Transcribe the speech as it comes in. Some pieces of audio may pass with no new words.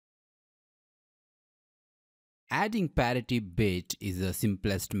Adding parity bit is the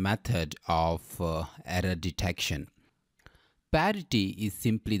simplest method of error detection. Parity is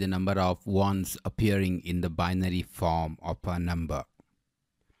simply the number of ones appearing in the binary form of a number.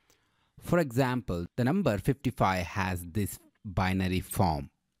 For example, the number 55 has this binary form.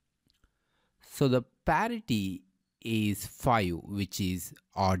 So the parity is 5, which is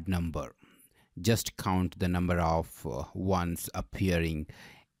odd number. Just count the number of ones appearing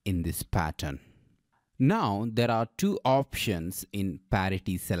in this pattern. Now there are two options in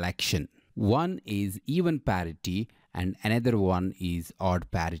parity selection. One is even parity and another one is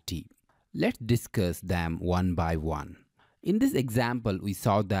odd parity. Let's discuss them one by one. In this example, we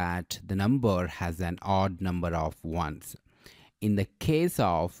saw that the number has an odd number of ones. In the case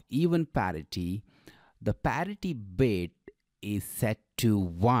of even parity, the parity bit is set to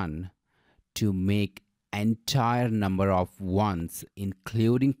 1 to make entire number of ones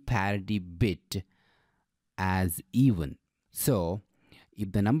including parity bit as even. So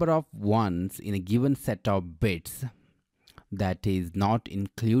if the number of ones in a given set of bits, that is not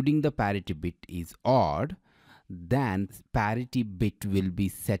including the parity bit, is odd, then parity bit will be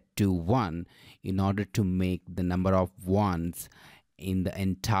set to 1 in order to make the number of ones in the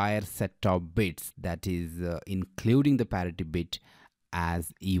entire set of bits, that is including the parity bit,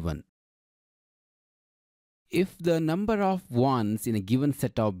 as even. If the number of ones in a given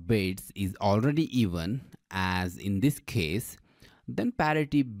set of bits is already even, as in this case, then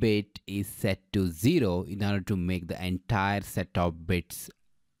parity bit is set to 0 in order to make the entire set of bits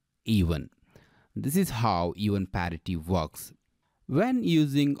even. This is how even parity works. When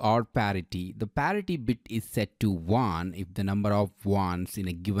using odd parity, the parity bit is set to 1 if the number of ones in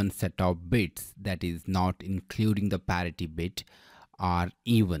a given set of bits, that is not including the parity bit, are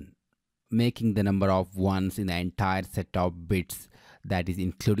even, making the number of ones in the entire set of bits, that is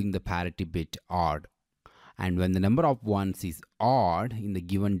including the parity bit, odd. And when the number of ones is odd in the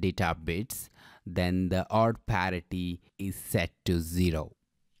given data bits, then the odd parity is set to 0.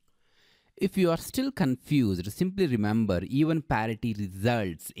 If you are still confused, simply remember even parity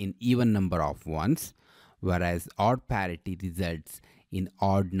results in even number of ones, whereas odd parity results in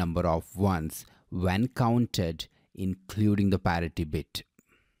odd number of ones when counted including the parity bit.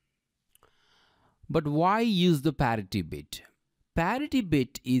 But why use the parity bit? Parity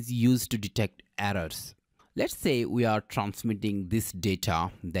bit is used to detect errors. Let's say we are transmitting this data,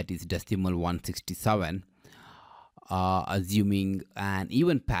 that is decimal 167, assuming an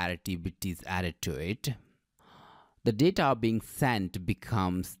even parity bit is added to it. The data being sent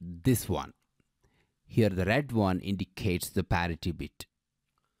becomes this one. Here the red one indicates the parity bit.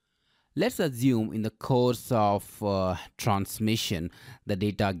 Let's assume in the course of transmission the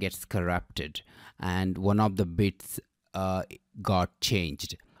data gets corrupted and one of the bits got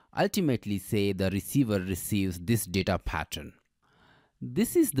changed. Ultimately, say the receiver receives this data pattern.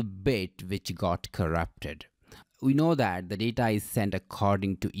 This is the bit which got corrupted. We know that the data is sent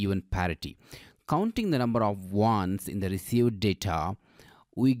according to even parity. Counting the number of ones in the received data,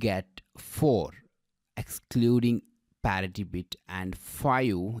 we get 4 excluding parity bit and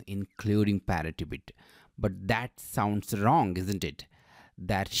 5 including parity bit. But that sounds wrong, isn't it?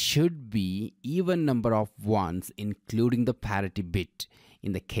 That should be even number of ones including the parity bit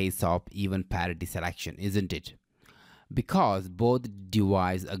in the case of even parity selection, isn't it? Because both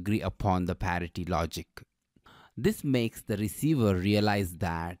devices agree upon the parity logic. This makes the receiver realize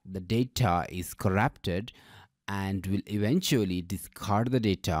that the data is corrupted and will eventually discard the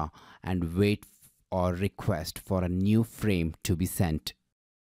data and wait or request for a new frame to be sent.